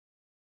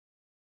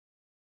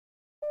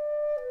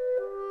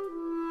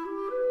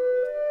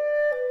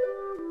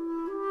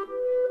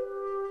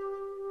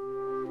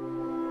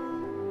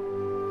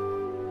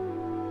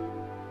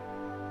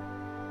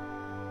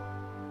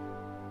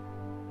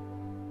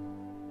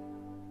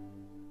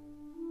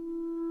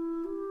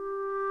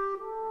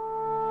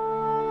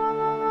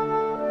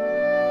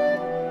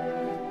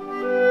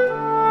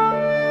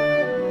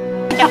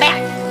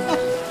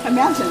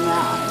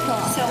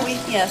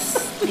Yes,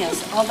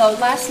 yes. Although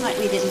last night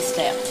we didn't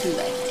stay up too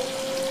late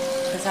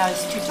because I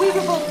was too tired. We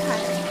were both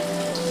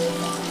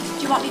tired.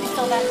 Do you want me to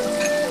fill that?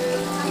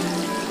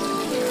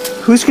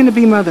 Who's going to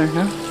be mother?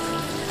 No?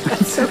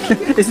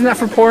 Isn't that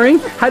for pouring?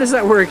 How does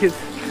that work?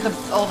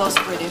 All those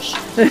British.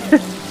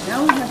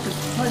 Now we have to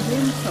plug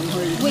in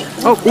somewhere.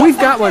 Oh, we've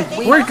got one.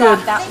 We're good.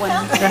 That one.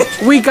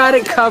 We got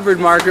it covered,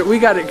 Margaret. We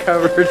got it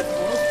covered.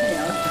 Okay,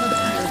 I'll put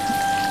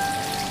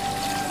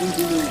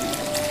here.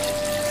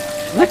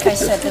 Like I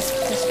said, this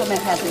woman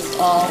had this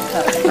all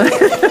covered.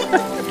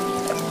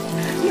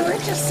 You are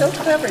just so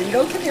clever. You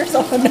don't give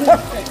yourself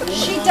enough credit.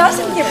 She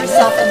doesn't give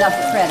herself enough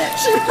credit.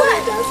 She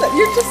really doesn't.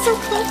 You're just so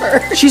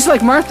clever. She's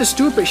like Martha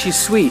Stewart, but she's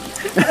sweet.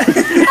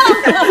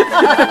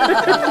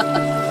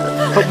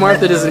 Hope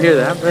Martha doesn't hear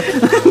that.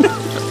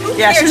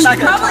 Yeah, she's not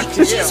going to talk to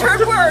you. She's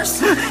heard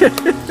worse. I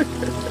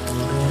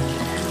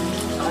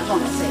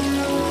want to say.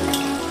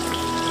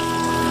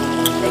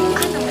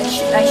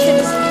 I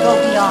shouldn't go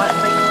beyond,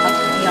 like, up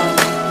beyond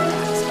the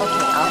max.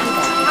 Okay, I'll do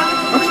that.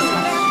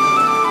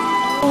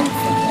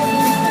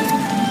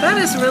 That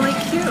is really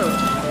cute.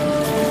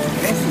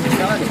 That's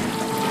exotic.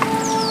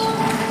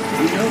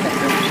 You know that,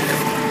 don't you?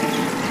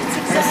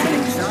 That's an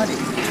exotic.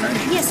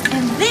 Yes,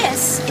 and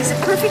this is a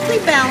perfectly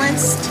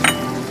balanced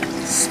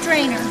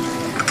strainer.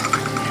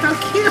 How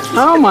cute.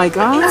 Oh my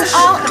gosh. It's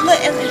all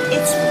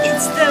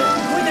it's the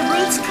where the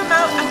roots come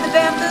out of the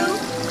bamboo.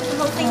 The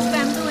whole thing's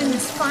bamboo in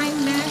this fine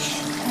mesh,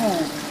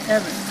 Oh,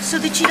 heaven. so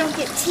that you don't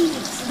get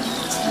teased.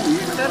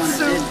 That's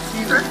so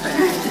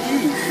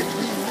perfect.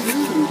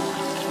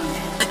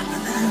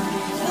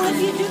 Well, if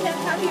you do that,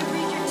 how do you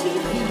read your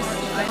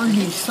TV?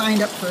 He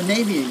signed up for the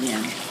Navy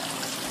again.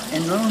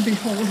 And lo and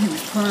behold, he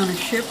was put on a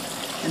ship,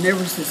 and there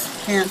was this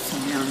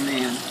handsome young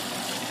man,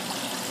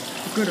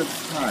 good of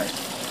heart,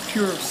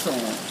 pure of soul.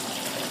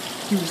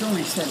 He was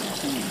only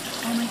 17,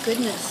 Oh my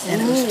goodness.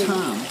 and it was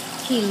Tom.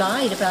 He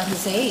lied about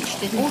his age,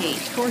 didn't he?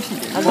 Of course he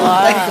did. A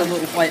lie. Like a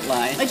little white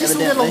lie. Just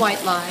a evidently. little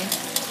white lie.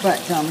 But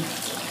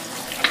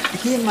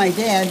he and my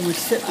dad would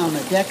sit on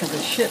the deck of the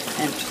ship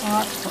and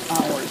talk for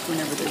hours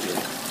whenever they were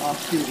off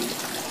duty.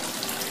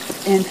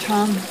 And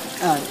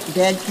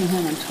Dad came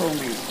home and told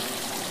me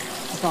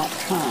about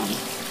Tom.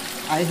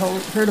 I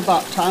heard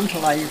about Tom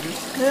till I was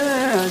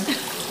good.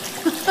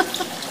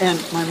 And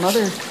my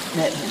mother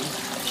met him.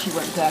 She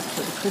went back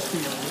for the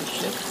christening of the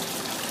ship,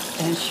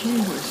 and she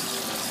was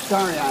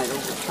starry-eyed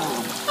over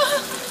Tom.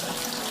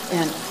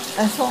 And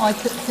that's all I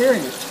kept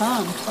hearing is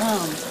Tom,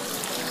 Tom.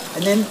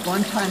 And then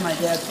one time my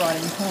dad brought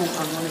him home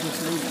on one of his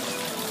leaves.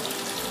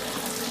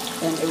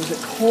 And it was a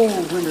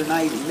cold winter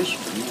night in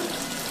Michigan.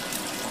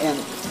 And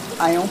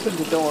I opened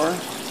the door,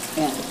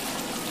 and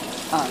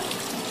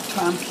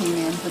Tom came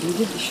in, but he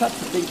didn't shut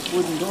the big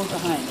wooden door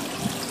behind him.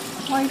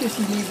 Why does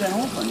he leave that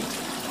open?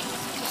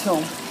 So,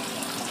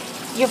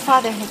 Your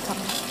father had come.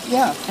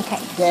 yeah, Okay.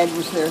 Dad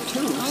was there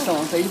too.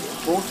 So they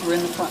both were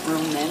in the front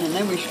room then, and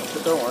then we shut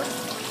the door.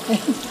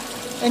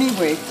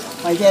 Anyway,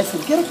 my dad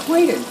said, "Get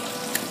acquainted."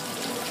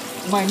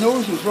 My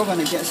nose was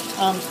rubbing against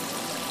Tom's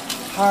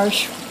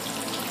harsh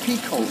pea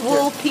coat.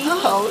 Wool pea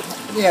coat.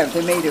 Yeah,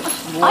 they made it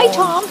warm. Hi,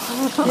 Tom.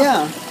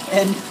 Yeah,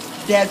 and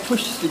Dad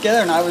pushed us together,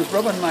 and I was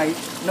rubbing my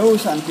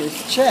nose on his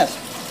chest.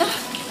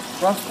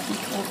 Rough pea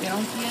coat, you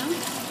know? Yeah.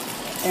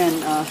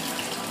 And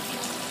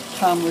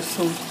Tom was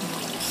so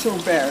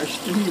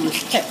embarrassed, and he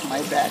was patting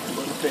my back a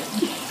little bit,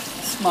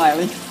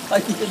 smiling,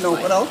 like he didn't know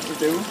what else to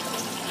do.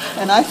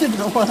 And I didn't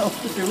know what else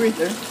to do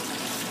either.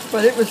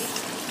 But it was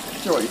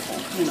joyful,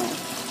 you know.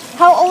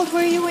 How old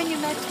were you when you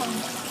met Tom?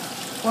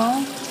 Well,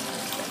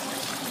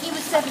 He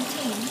was 17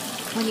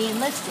 when he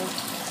enlisted.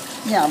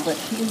 yeah, but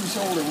he was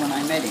older when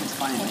I met him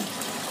finally.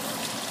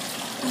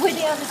 Were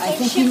they on the same I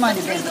think ship he might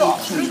have been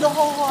 18. through the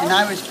whole war? And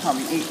I was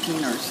probably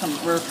 18 or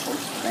somewhere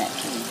close to that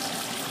age.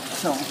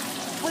 So,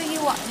 Were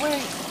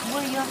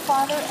your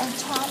father and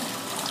Tom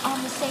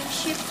on the same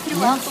ship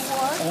throughout yes. the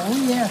war?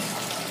 Oh, yes.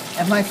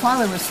 And my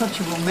father was such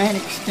a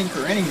romantic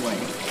stinker anyway.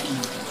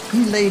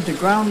 He laid the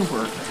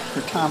groundwork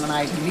for Tom and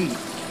I to meet.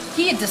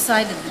 He had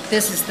decided that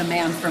this is the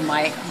man for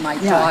my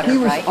Yeah, daughter, he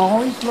was right?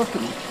 always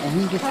looking, and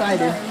he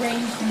decided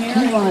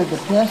he wanted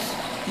the best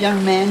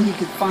young man he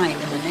could find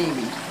in the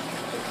Navy.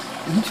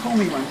 And he told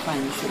me one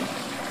time, he said,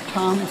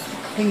 "Tom is the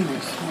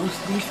cleanest, most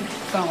decent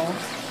fellow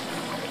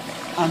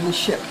on the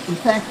ship. In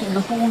fact, in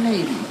the whole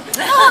Navy."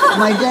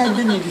 My dad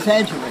didn't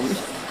exaggerate.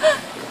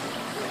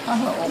 I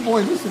thought, oh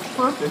boy, this is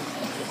perfect.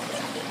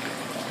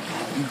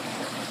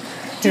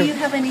 Do you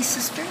have any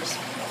sisters?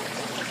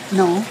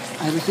 No,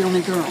 I was the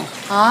only girl.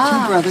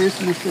 Ah. 2 brothers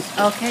and a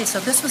sister. Okay, so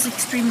this was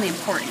extremely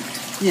important.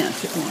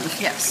 Yes, it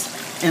was. Yes.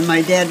 And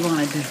my dad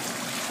wanted to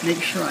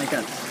make sure I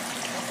got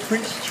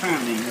Prince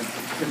Charming,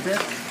 the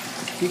best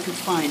he could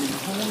find in the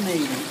whole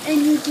Navy.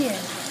 And you did.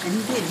 And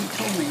he did. He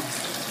told me.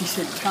 He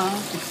said, "Tom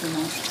is the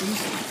most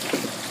decent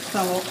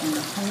fellow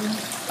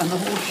on the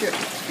whole ship.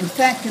 In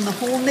fact, in the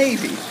whole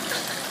Navy."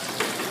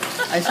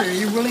 I said, "Are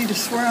you willing to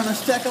swear on a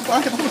stack of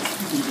Bibles?"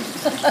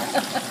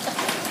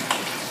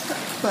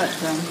 But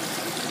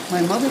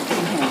my mother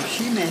came home.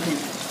 She met him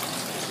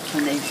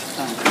when they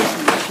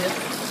christened the ship.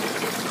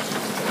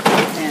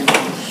 And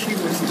she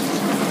was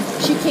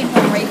She came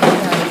home right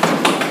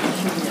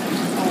night.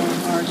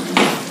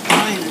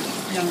 fine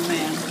young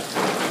man.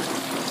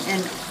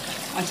 And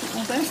I said,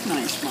 well, that's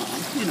nice, Mom,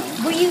 you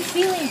know. Were you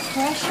feeling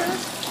pressure?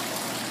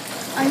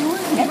 I was.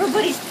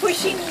 Everybody's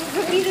pushing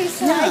from either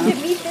side Yeah.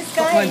 to meet this But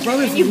guy, my and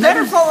brothers you would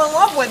better never- fall in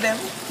love with him.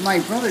 My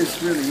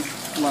brothers really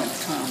loved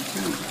Tom,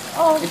 too.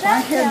 Oh, If I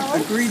that had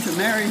helps. agreed to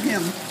marry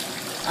him,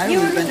 I You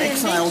would have would've been been in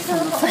exiled big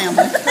from the trouble.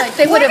 family. Like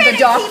they would We're have gonna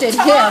adopted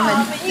keep him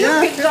and Tom, you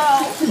Yeah. can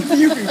go.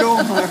 You can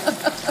go, Mark.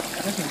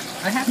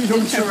 I have You to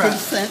don't have good interrupt.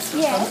 sense or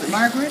Yes. something.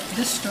 Margaret,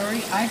 this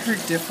story I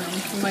heard differently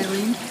from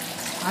Eileen.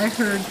 I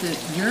heard that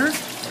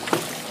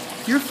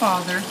your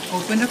father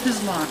opened up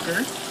his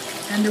locker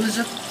and there was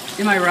a.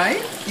 Am I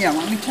right? Yeah,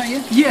 want me to tell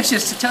you? Yes,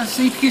 to tell.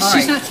 See, because All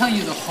she's right. not telling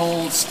you the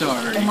whole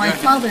story. Well, my Go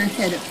ahead. father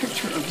had a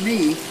picture of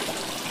me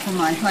from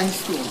my high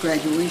school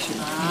graduation,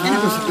 and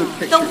it was a good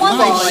picture. The one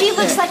Not that she like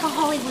looks that. like a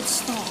Hollywood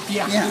star.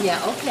 Yeah. Yeah. yeah,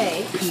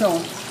 okay.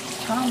 So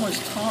Tom was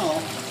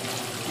tall,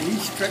 and he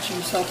stretched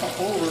himself up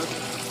over.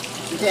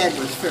 Dad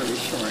was fairly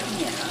short.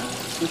 Yeah.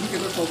 So he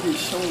could look over his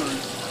shoulder.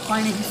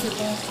 Finally, he said,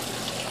 well,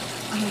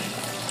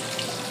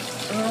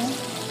 Earl,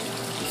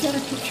 is that a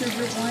picture of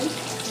your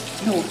wife?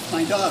 No, it's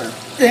my daughter.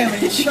 Damn it,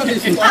 he shut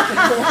his locker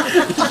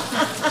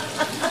door.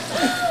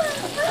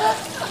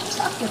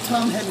 Well,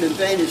 Tom had an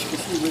advantage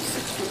because he was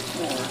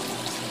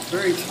 6'4",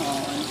 very tall,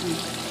 and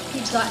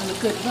He'd gotten a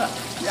good look.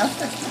 yeah.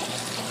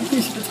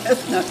 He said,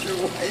 that's not your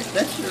wife,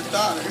 that's your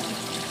daughter.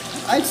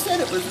 I said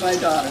it was my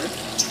daughter.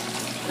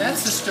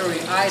 That's the story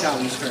I'd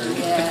always heard.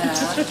 Yeah.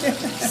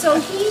 So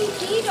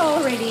he'd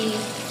already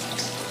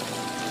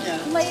Yeah.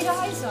 laid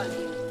eyes on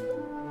you.